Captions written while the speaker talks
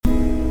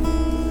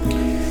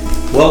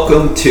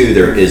Welcome to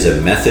There Is a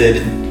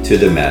Method to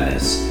the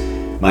Madness.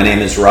 My name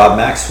is Rob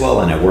Maxwell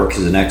and I work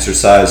as an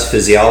exercise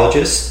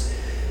physiologist.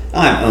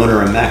 I'm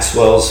owner of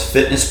Maxwell's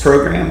Fitness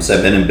Programs.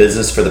 I've been in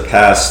business for the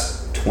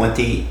past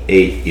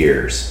 28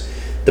 years.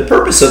 The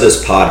purpose of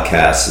this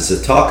podcast is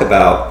to talk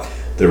about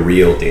the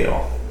real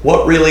deal.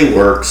 What really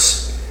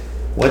works?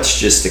 What's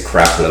just a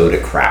crap load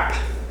of crap?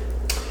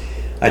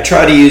 I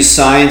try to use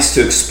science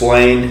to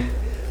explain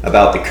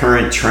about the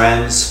current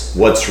trends,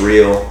 what's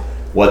real,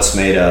 what's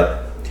made up.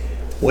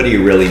 What do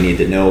you really need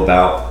to know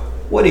about?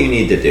 What do you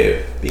need to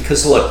do?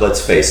 Because look,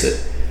 let's face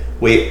it,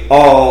 we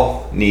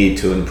all need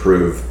to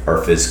improve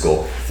our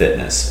physical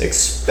fitness,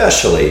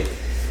 especially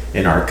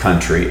in our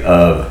country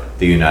of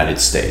the United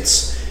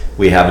States.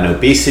 We have an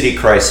obesity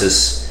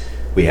crisis.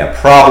 We have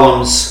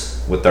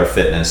problems with our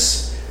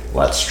fitness.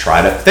 Let's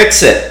try to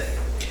fix it.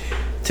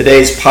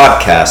 Today's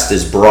podcast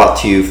is brought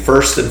to you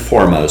first and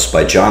foremost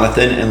by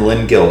Jonathan and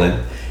Lynn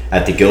Gilden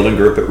at the Gilden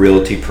Group at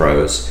Realty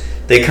Pros.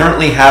 They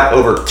currently have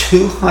over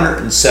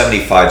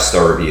 275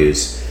 star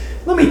reviews.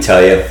 Let me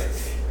tell you,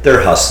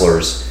 they're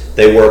hustlers.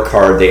 They work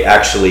hard. They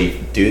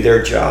actually do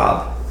their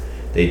job.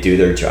 They do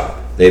their job.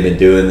 They've been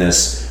doing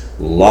this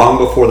long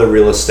before the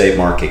real estate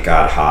market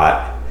got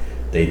hot.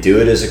 They do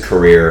it as a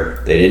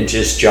career. They didn't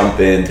just jump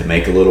in to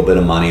make a little bit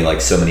of money like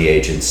so many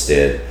agents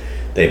did.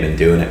 They've been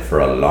doing it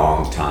for a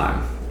long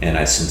time, and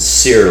I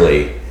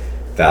sincerely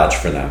vouch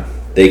for them.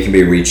 They can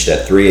be reached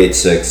at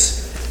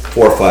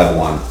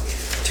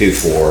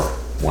 386-451-2412.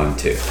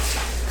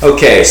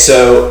 Okay,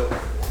 so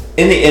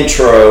in the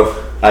intro,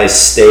 I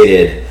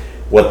stated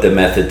what the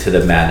method to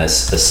the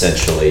madness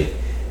essentially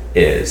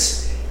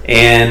is.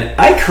 And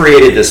I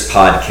created this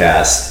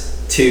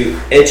podcast to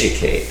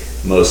educate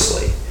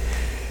mostly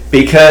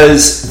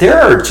because there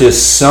are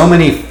just so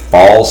many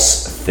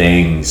false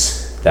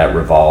things that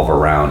revolve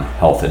around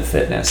health and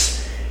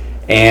fitness.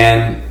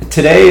 And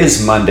today is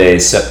Monday,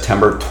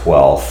 September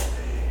 12th,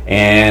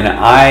 and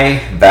I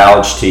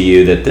vouch to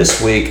you that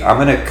this week I'm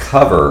going to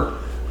cover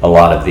a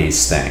lot of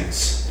these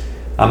things.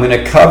 I'm going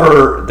to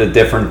cover the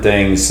different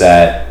things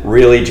that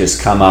really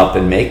just come up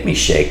and make me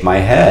shake my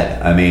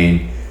head. I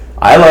mean,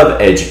 I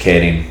love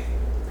educating.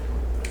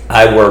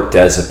 I worked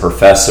as a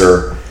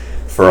professor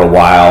for a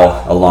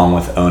while along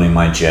with owning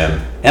my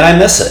gym, and I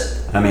miss it.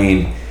 I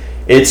mean,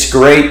 it's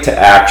great to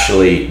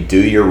actually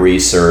do your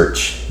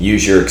research,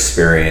 use your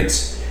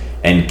experience,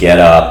 and get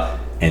up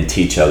and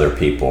teach other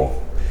people.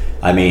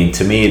 I mean,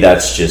 to me,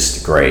 that's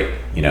just great.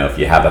 You know, if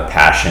you have a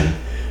passion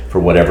for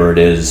whatever it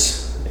is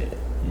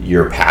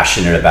you're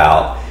passionate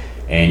about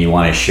and you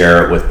want to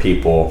share it with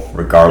people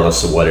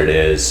regardless of what it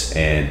is,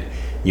 and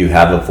you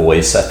have a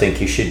voice, I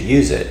think you should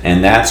use it.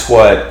 And that's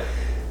what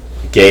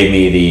gave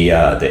me the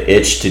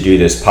itch to do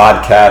this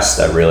podcast.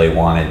 I really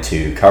wanted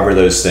to cover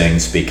those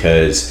things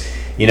because,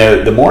 you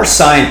know, the more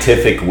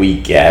scientific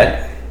we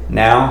get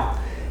now,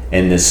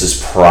 and this is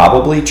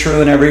probably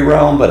true in every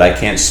realm, but I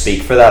can't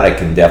speak for that. I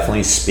can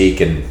definitely speak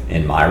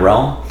in my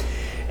realm.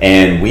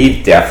 And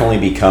we've definitely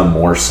become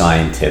more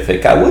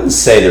scientific. I wouldn't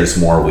say there's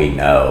more we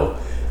know.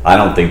 I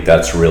don't think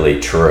that's really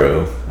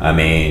true. I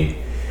mean,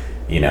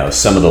 you know,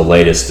 some of the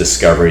latest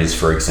discoveries,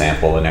 for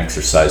example, in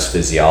exercise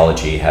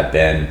physiology have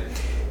been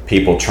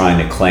people trying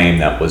to claim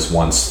that was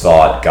once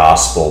thought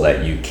gospel,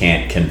 that you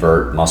can't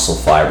convert muscle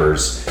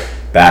fibers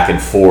back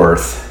and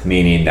forth,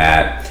 meaning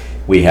that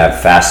we have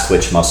fast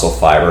twitch muscle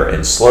fiber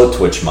and slow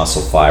twitch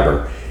muscle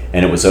fiber,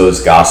 and it was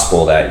always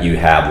gospel that you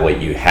have what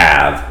you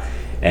have,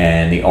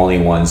 and the only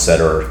ones that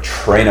are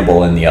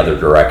trainable in the other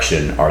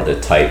direction are the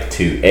type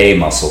 2A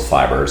muscle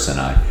fibers. And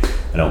I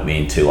don't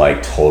mean to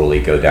like totally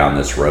go down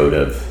this road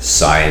of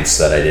science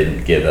that I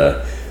didn't give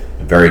a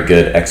very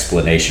good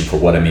explanation for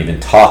what I'm even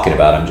talking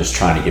about. I'm just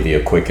trying to give you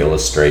a quick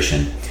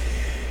illustration.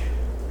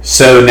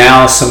 So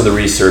now some of the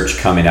research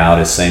coming out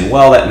is saying,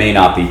 well, that may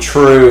not be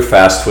true.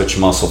 Fast twitch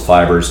muscle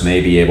fibers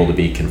may be able to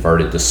be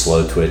converted to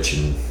slow twitch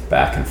and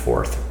back and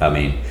forth. I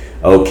mean,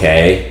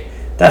 okay,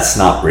 that's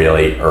not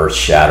really earth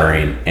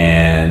shattering,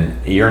 and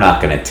you're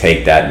not going to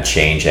take that and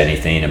change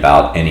anything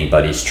about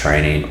anybody's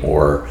training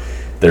or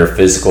their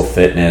physical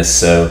fitness.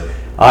 So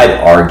I'd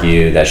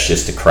argue that's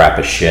just a crap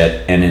of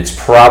shit, and it's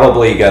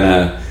probably going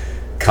to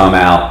come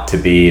out to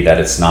be that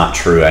it's not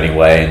true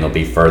anyway, and there'll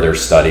be further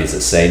studies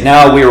that say,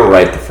 no, we were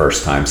right the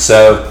first time.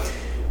 So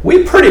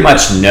we pretty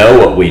much know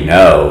what we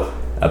know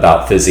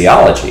about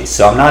physiology.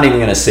 So I'm not even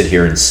going to sit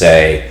here and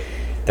say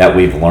that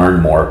we've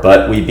learned more,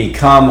 but we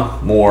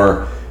become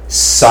more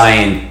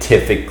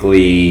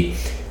scientifically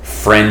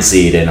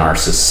frenzied in our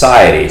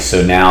society.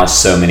 So now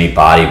so many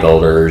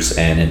bodybuilders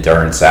and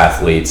endurance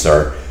athletes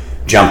are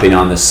jumping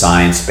on the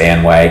science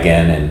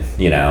bandwagon, and,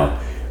 you know,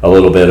 a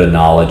little bit of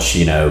knowledge,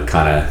 you know,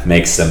 kind of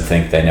makes them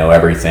think they know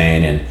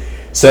everything. And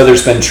so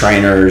there's been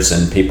trainers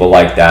and people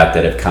like that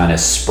that have kind of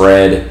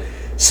spread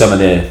some of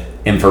the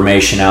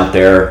information out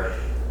there.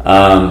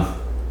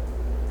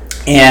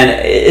 And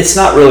it's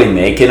not really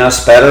making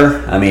us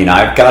better. I mean,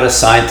 I've got a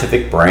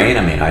scientific brain.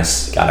 I mean, I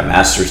got a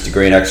master's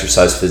degree in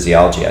exercise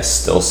physiology. I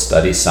still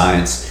study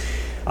science.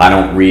 I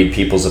don't read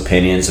people's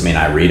opinions. I mean,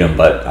 I read them,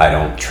 but I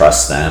don't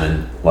trust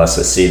them unless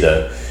I see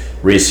the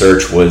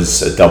research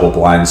was a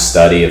double-blind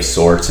study of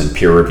sorts and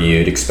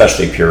peer-reviewed,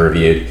 especially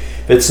peer-reviewed.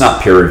 If it's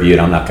not peer-reviewed,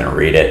 I'm not going to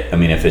read it. I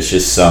mean, if it's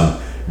just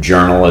some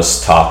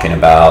journalist talking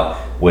about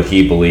what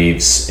he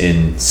believes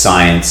in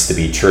science to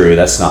be true,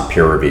 that's not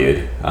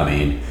peer-reviewed. I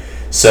mean,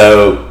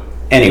 so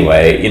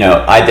anyway,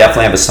 I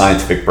definitely have a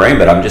scientific brain,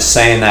 but I'm just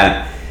saying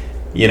that,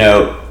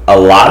 a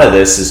lot of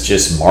this is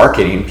just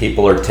marketing.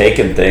 People are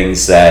taking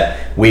things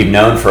that we've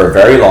known for a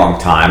very long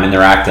time and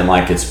they're acting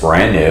like it's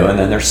brand new, and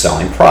then they're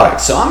selling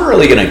products. So I'm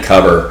really going to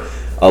cover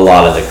a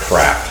lot of the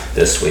crap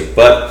this week,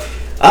 but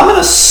I'm going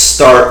to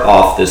start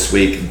off this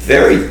week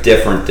very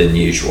different than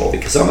usual,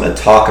 because I'm going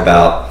to talk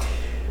about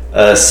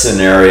a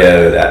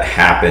scenario that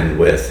happened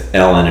with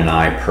Ellen and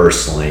I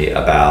personally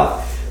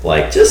about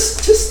like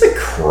just the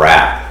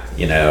crap,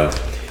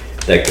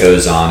 that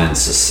goes on in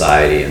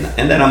society.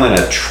 And then I'm going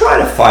to try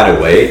to find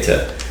a way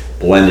to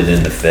blend it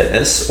into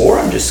fitness, or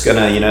I'm just going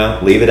to,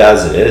 leave it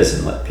as it is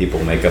and let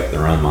people make up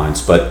their own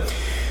minds. But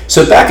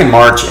so back in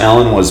March,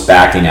 Ellen was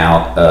backing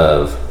out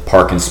of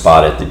parking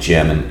spot at the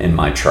gym in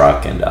my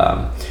truck, and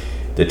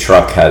the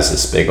truck has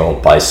this big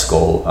old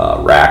bicycle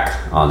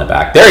rack on the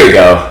back. There you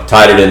go,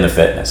 tied it into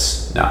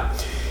fitness. No,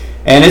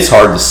 and it's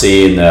hard to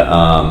see, and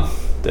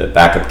the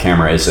backup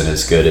camera isn't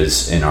as good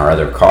as in our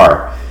other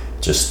car.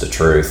 Just the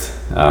truth.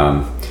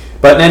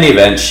 But in any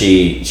event,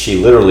 she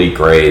literally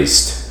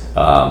grazed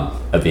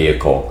a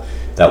vehicle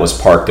that was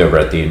parked over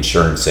at the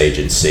insurance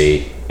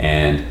agency,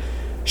 and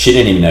she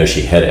didn't even know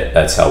she hit it.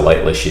 That's how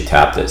lightly she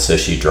tapped it. So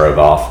she drove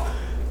off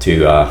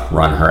to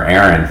run her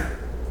errand,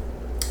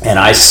 and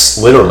I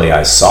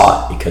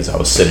saw it because I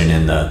was sitting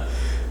in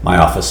my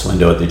office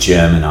window at the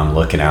gym, and I'm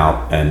looking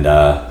out and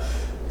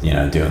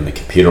doing the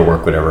computer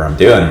work, whatever I'm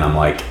doing, and I'm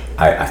like,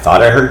 I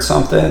thought I heard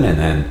something, and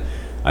then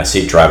I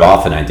see it drive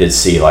off, and I did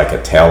see like a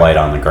taillight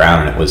on the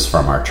ground, and it was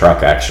from our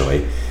truck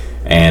actually.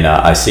 And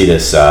I see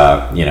this,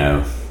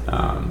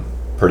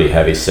 pretty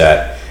heavy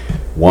set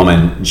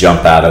woman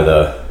jump out of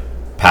the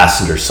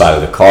passenger side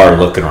of the car,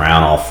 looking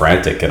around all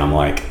frantic, and I'm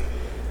like,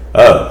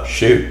 oh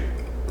shoot.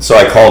 So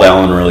I called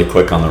Ellen really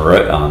quick on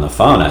the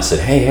phone. I said,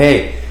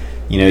 hey,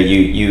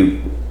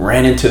 you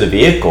ran into the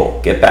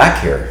vehicle. Get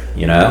back here,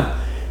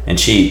 And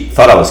she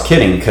thought I was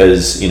kidding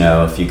because,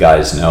 if you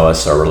guys know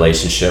us, our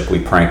relationship, we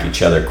prank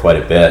each other quite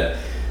a bit.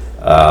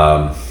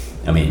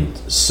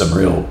 Some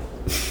real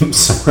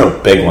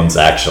big ones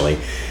actually.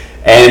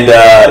 And,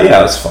 it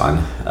was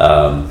fun.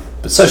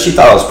 But so she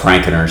thought I was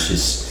pranking her.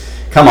 She's,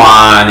 come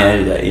on.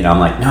 And, I'm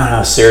like,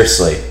 no,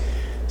 seriously.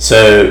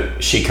 So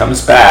she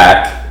comes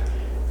back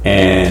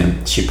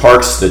and she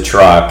parks the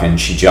truck and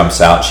she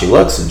jumps out. She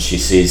looks and she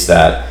sees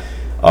that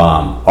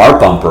our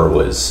bumper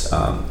was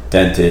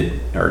dented,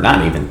 or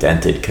not even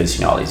dented,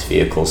 because all these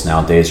vehicles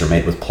nowadays are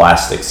made with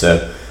plastic.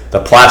 So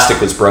the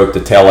plastic was broke, the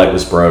taillight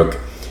was broke,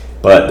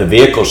 but the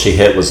vehicle she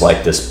hit was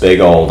like this big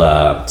old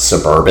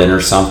Suburban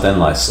or something,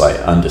 like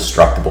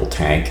indestructible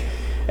tank.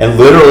 And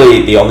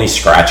literally the only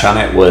scratch on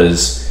it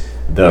was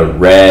the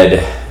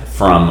red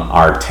from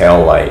our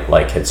taillight,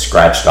 like had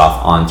scratched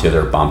off onto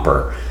their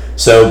bumper.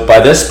 So by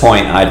this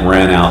point I'd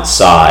ran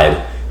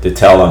outside to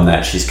tell them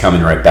that she's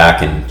coming right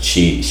back, and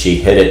she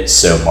hit it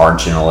so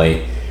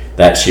marginally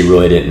that she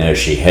really didn't know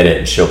she hit it,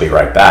 and she'll be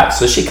right back.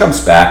 So she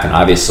comes back, and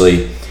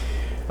obviously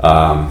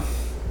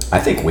I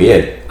think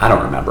I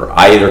don't remember,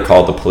 I either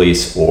called the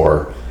police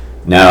or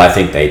no, I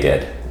think they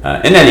did.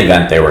 In any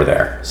event, they were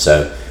there.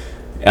 So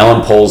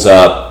Ellen pulls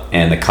up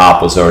and the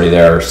cop was already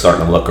there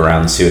starting to look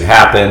around and see what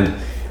happened.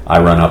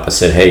 I run up, I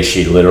said, hey,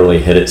 she literally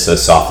hit it so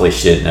softly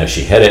she didn't know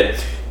she hit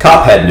it.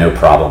 Cop had no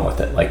problem with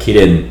it. Like he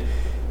didn't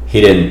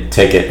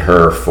ticket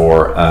her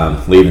for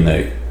leaving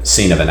the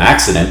scene of an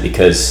accident,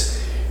 because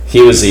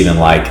he was even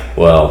like,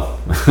 well,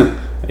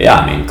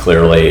 yeah,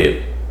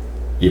 clearly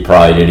you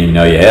probably didn't even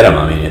know you hit him.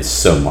 It's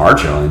so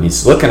marginal. And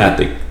he's looking at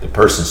the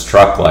person's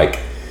truck like,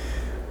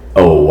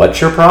 oh, what's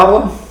your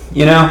problem?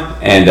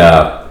 And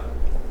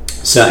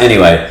so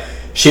anyway,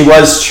 she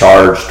was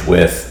charged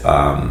with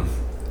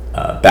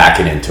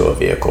backing into a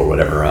vehicle or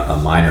whatever, a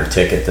minor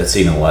ticket that's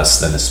even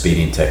less than a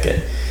speeding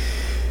ticket.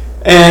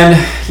 And,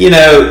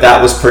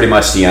 that was pretty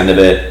much the end of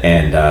it.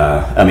 And,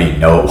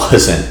 no, it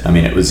wasn't.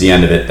 It was the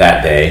end of it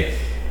that day.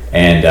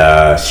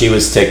 And she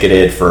was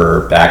ticketed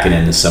for backing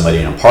into somebody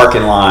in a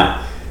parking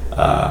lot.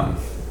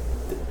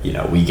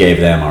 We gave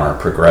them our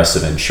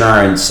Progressive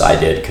insurance. I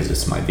did because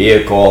it's my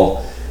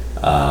vehicle.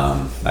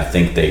 I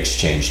think they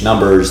exchanged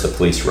numbers. The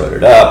police wrote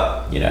it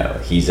up.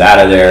 He's out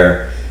of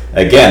there.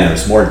 Again,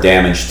 there's more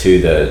damage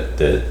to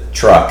the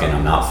truck, and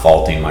I'm not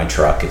faulting my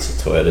truck. It's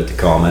a Toyota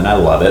Tacoma, and I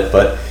love it.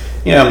 But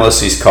most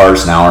of these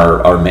cars now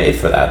are made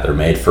for that. They're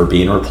made for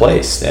being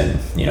replaced. And,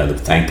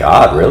 thank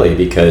God, really,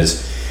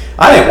 because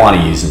I didn't want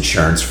to use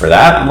insurance for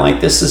that. I'm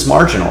like, this is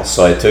marginal.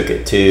 So I took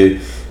it to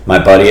my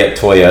buddy at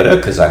Toyota,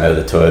 because I know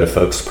the Toyota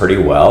folks pretty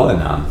well.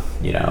 And,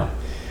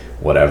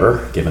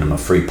 whatever, giving them a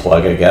free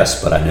plug, I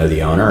guess. But I know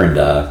the owner. And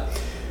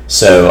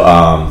So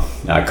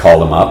I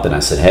called him up and I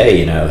said,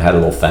 hey, had a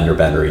little fender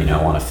bender,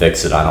 I want to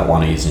fix it. I don't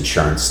want to use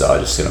insurance, so I'm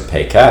just going to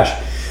pay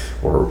cash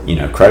or,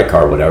 credit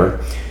card,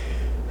 whatever.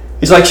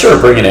 He's like, sure,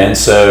 bring it in.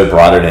 So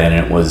brought it in,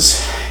 and it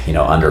was,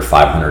 under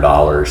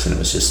 $500, and it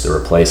was just to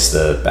replace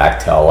the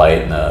back tail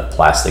light and the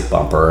plastic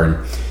bumper. And,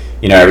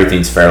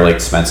 everything's fairly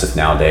expensive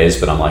nowadays,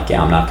 but I'm like,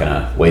 yeah, I'm not going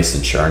to waste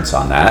insurance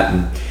on that.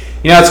 And,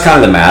 it's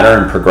kind of the matter.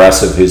 And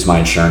Progressive, who's my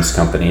insurance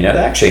company, they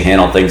actually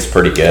handled things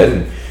pretty good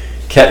and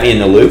kept me in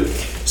the loop.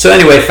 So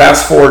anyway,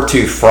 fast forward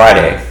to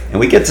Friday, and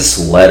we get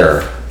this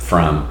letter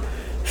from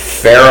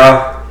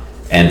Farah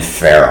and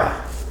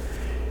Farah.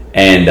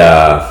 And,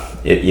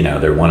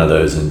 they're one of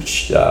those,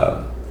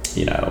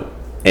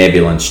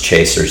 ambulance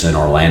chasers in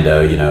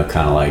Orlando,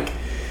 kind of like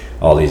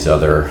all these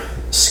other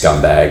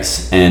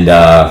scumbags. And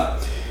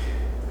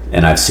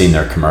I've seen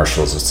their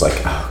commercials. It's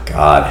like, oh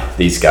God,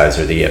 these guys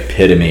are the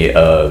epitome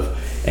of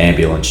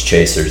ambulance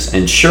chasers.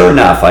 And sure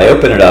enough, I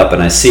open it up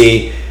and I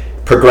see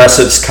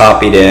Progressive's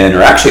copied in,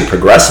 or actually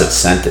Progressive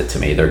sent it to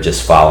me. They're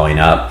just following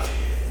up.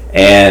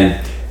 And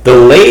the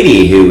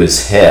lady who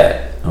was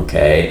hit,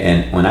 okay,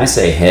 and when I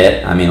say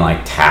hit, I mean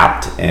like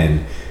tapped,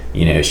 and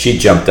she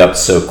jumped up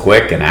so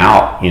quick and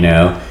out,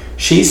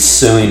 she's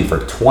suing for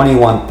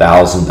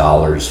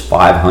 $21,000,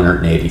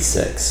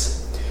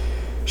 586.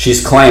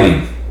 She's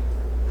claiming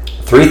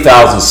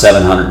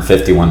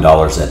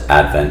 $3,751 at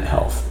Advent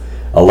Health,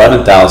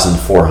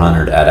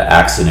 $11,400 at an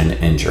accident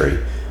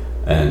injury,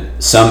 and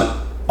some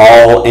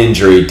all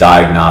injury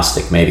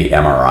diagnostic, maybe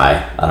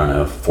MRI, I don't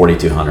know,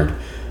 $4,200.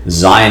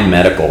 Zion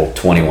Medical,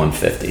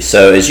 $2,150.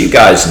 So as you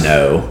guys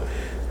know,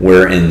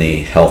 we're in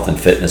the health and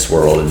fitness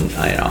world, and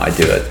I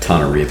do a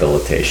ton of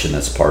rehabilitation.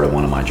 That's part of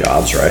one of my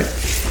jobs, right?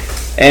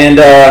 And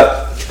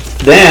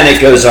then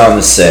it goes on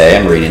to say,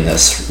 I'm reading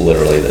this,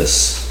 literally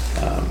this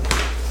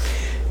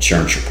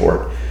insurance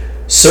report.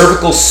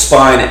 Cervical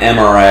spine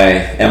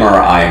MRI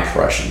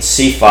impression,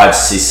 C5,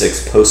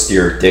 C6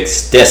 posterior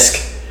disc.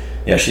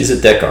 Yeah, she's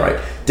a dick, all right.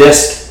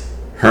 Disc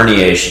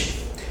herniation.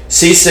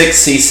 C6,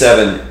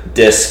 C7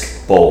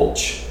 disc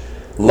bulge.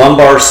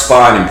 Lumbar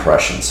spine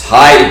impressions.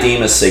 High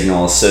edema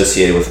signal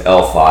associated with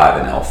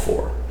L5 and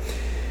L4.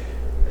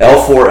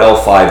 L4,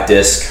 L5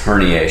 disc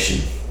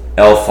herniation.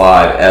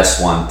 L5,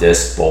 S1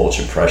 disc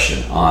bulge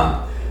impression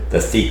on the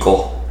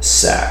thecal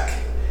sac.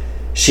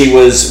 She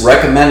was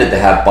recommended to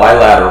have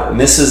bilateral.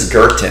 Miss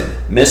Gerton,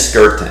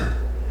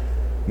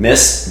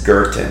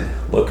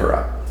 look her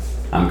up.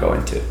 I'm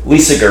going to.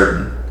 Lisa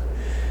Gerton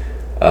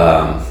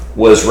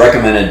was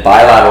recommended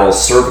bilateral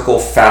cervical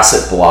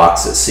facet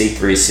blocks at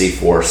C3,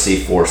 C4,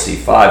 C4,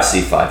 C5,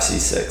 C5,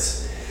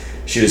 C6.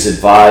 She was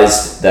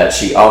advised that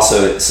she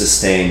also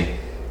sustained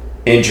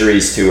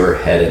injuries to her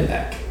head and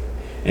neck,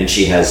 and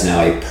she has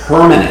now a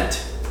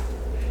permanent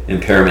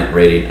impairment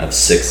rating of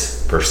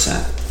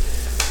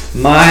 6%.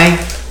 My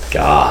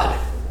God,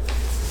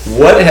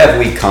 what have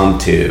we come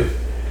to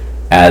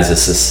as a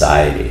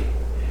society?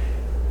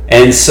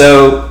 And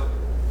so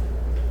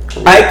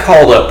I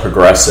called up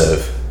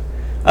Progressive.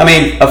 I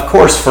mean, of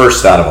course,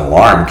 first out of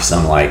alarm, because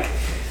I'm like,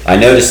 I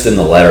noticed in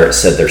the letter it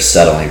said they're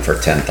settling for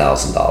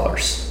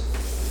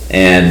 $10,000.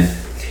 And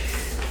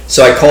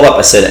so I called up,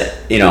 I said,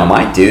 am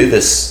I due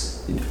this?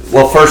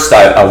 Well, first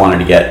I wanted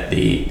to get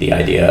the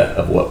idea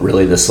of what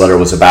really this letter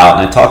was about.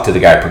 And I talked to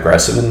the guy at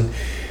Progressive, and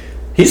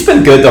he's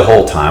been good the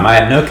whole time. I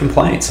have no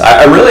complaints.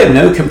 I really have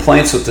no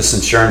complaints with this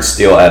insurance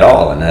deal at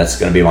all. And that's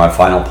going to be my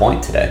final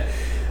point today.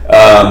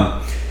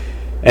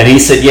 And he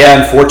said,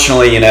 yeah,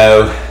 unfortunately,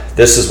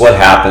 this is what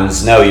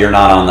happens. No, you're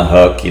not on the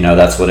hook.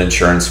 That's what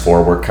insurance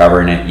for. We're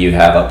covering it. You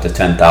have up to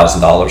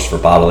 $10,000 for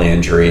bodily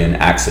injury and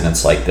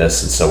accidents like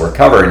this, and so we're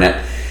covering it.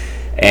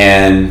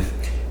 And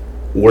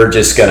we're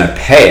just going to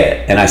pay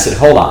it. And I said,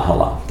 hold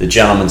on. The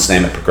gentleman's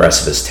name at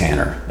Progressive is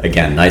Tanner.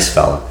 Again, nice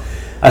fellow.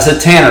 I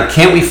said, Tanner,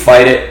 can't we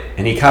fight it?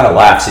 And he kind of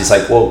laughs. He's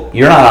like, well,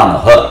 you're not on the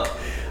hook.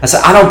 I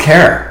said, I don't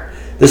care.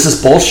 This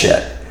is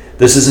bullshit.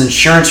 This is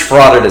insurance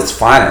fraud at its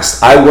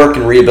finest. I work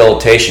in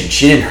rehabilitation.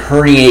 She didn't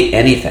herniate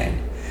anything.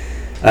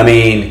 I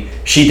mean,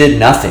 she did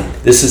nothing.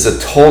 This is a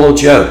total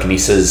joke. And he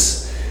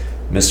says,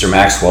 Mr.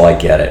 Maxwell, I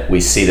get it.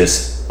 We see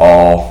this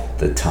all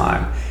the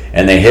time.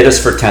 And they hit us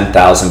for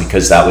 $10,000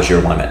 because that was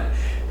your limit.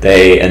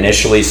 They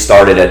initially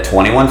started at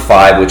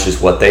 $21,500, which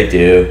is what they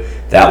do.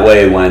 That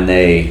way, when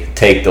they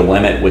take the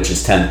limit, which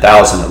is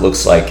 $10,000, it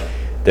looks like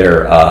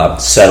they're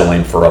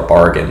settling for a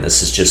bargain.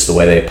 This is just the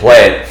way they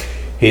play it.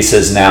 He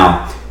says,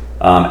 now,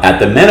 at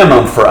the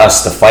minimum for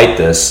us to fight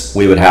this,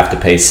 we would have to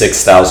pay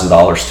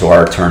 $6,000 to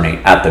our attorney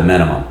at the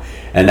minimum.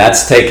 And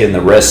that's taking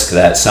the risk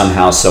that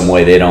somehow, some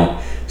way they don't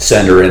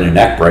send her in a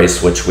neck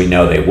brace, which we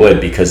know they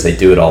would because they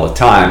do it all the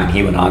time. And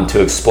he went on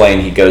to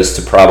explain he goes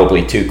to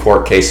probably 2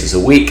 court cases a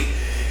week.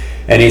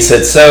 And he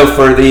said, so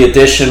for the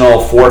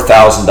additional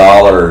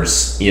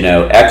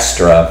 $4,000,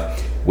 extra,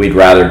 we'd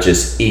rather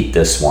just eat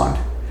this one.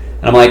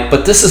 And I'm like,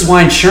 but this is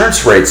why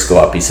insurance rates go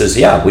up. He says,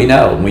 yeah, we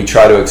know. And we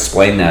try to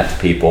explain that to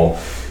people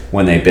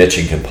when they bitch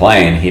and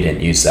complain. He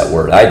didn't use that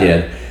word, I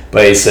did.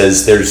 But he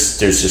says there's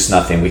just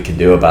nothing we can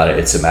do about it.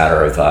 It's a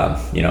matter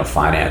of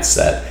finance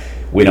that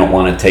we don't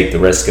want to take the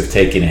risk of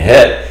taking a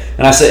hit.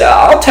 And I said,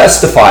 I'll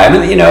testify. I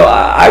mean,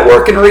 I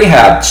work in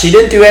rehab. She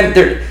didn't do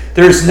anything.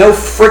 There's no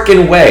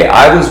freaking way.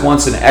 I was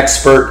once an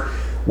expert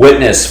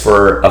witness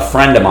for a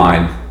friend of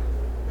mine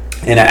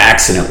in an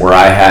accident where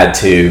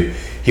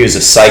he was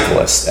a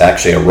cyclist,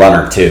 actually a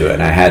runner too,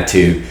 and I had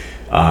to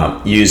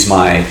use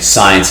my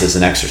science as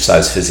an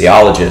exercise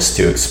physiologist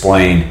to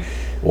explain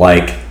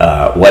what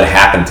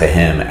happened to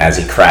him as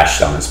he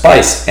crashed on his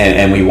bike,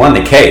 and we won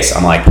the case.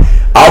 I'm like,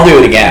 I'll do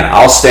it again.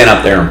 I'll stand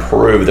up there and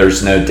prove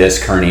there's no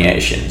disc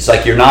herniation. It's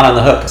like, you're not on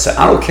the hook. I said,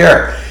 I don't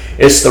care.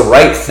 It's the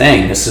right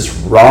thing. This is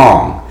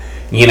wrong.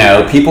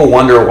 People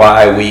wonder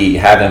why we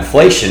have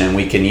inflation, and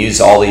we can use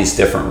all these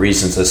different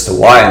reasons as to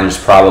why, and there's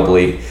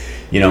probably,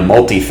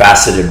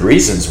 multifaceted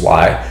reasons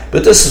why,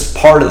 but this is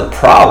part of the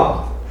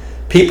problem.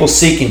 People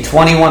seeking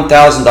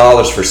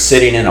 $21,000 for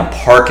sitting in a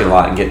parking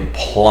lot and getting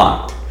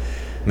plunked.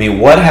 I mean,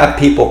 what have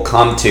people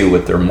come to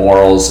with their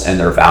morals and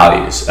their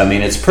values? I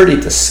mean, it's pretty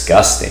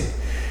disgusting.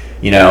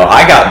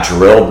 I got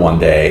drilled one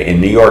day in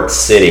New York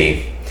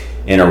City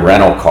in a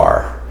rental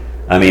car.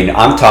 I mean,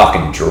 I'm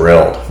talking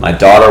drilled. My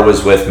daughter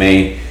was with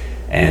me,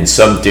 and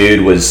some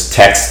dude was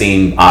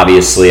texting.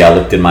 Obviously, I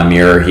looked in my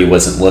mirror. He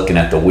wasn't looking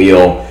at the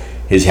wheel.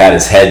 He had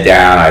his head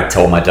down. I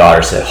told my daughter,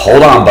 I said,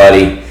 hold on,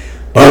 buddy.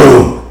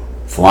 Boom!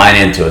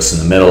 Flying into us in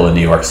the middle of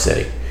New York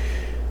City.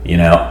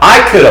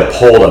 I could have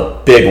pulled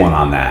a big one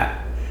on that.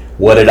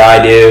 What did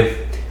I do?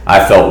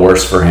 I felt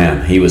worse for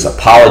him. He was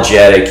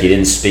apologetic. He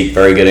didn't speak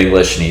very good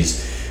English, and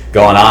he's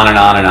going on and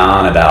on and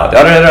on about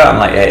da-da-da-da. I'm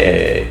like,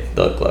 hey,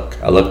 look.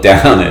 I looked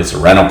down, it's a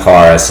rental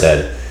car. I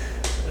said,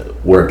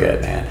 we're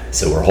good, man.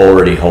 So we're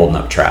already holding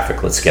up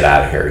traffic. Let's get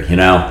out of here,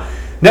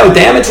 No,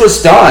 damage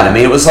was done. I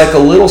mean, it was like a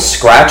little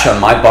scratch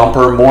on my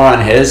bumper, more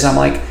on his. I'm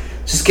like,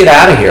 just get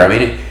out of here. I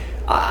mean,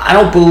 I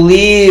don't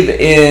believe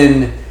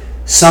in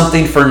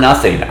something for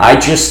nothing. I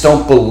just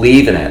don't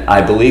believe in it.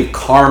 I believe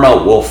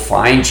karma will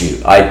find you.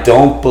 I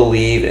don't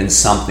believe in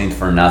something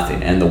for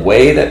nothing. And the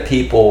way that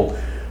people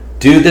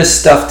do this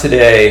stuff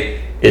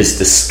today is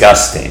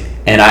disgusting.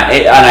 And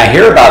I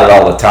hear about it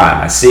all the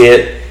time. I see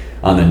it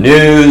on the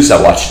news.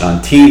 I watch it on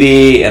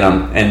TV,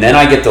 and then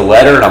I get the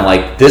letter, and I'm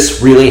like,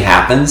 this really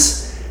happens?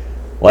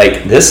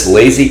 Like, this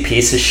lazy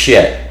piece of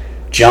shit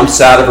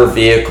jumps out of her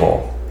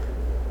vehicle,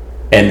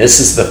 and this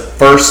is the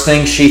first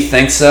thing she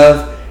thinks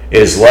of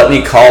is, let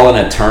me call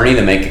an attorney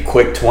to make a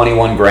quick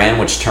 21 grand,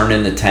 which turned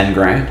into 10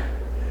 grand.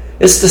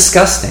 It's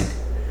disgusting.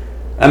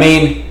 I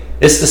mean,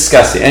 it's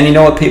disgusting. And you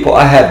know what, people?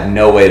 I have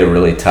no way to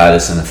really tie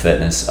this into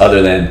fitness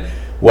other than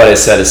what I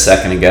said a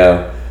second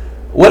ago.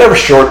 Whatever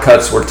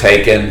shortcuts we're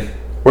taking,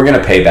 we're going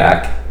to pay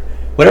back.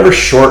 Whatever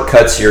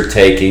shortcuts you're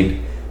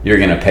taking, you're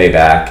going to pay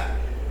back.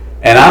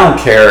 And I don't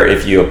care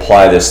if you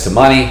apply this to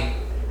money,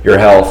 your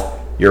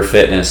health, your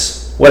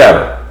fitness,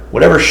 whatever.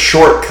 Whatever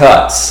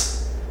shortcuts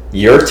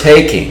you're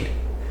taking,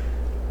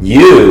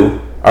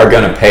 you are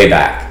going to pay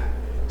back.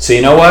 So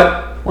you know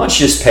what? Why don't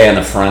you just pay on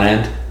the front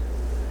end?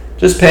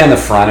 Just pay on the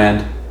front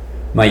end.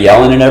 Am I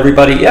yelling at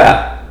everybody?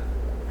 Yeah.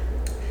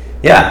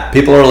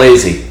 People are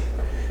lazy.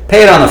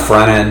 Pay it on the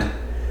front end.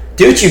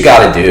 Do what you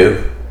got to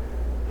do.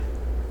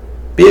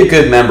 Be a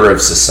good member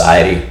of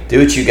society. Do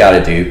what you got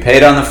to do. Pay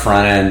it on the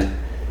front end,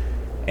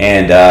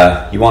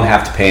 and you won't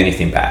have to pay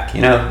anything back.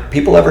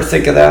 People ever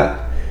think of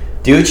that?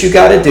 Do what you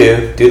got to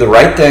do. Do the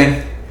right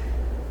thing,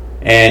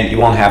 and you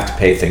won't have to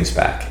pay things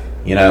back.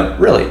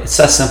 Really, it's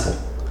that simple.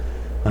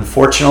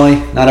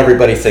 Unfortunately, not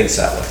everybody thinks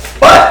that way.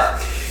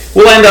 But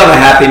we'll end on a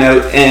happy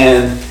note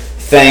and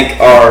thank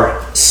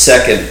our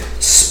second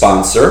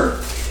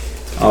sponsor.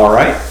 All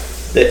right,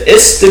 the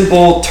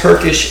Istanbul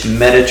Turkish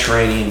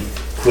Mediterranean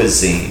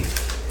Cuisine.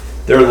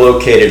 They're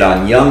located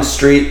on Young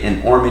Street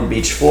in Ormond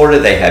Beach, Florida.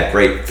 They have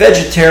great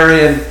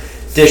vegetarian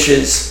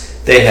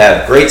dishes. They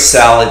have great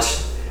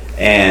salads,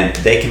 and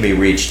they can be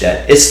reached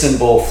at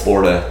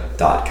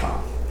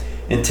istanbulflorida.com.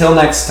 Until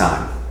next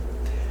time,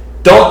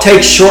 don't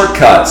take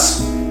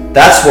shortcuts.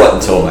 That's what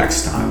until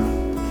next time.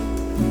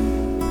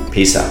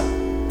 Peace out.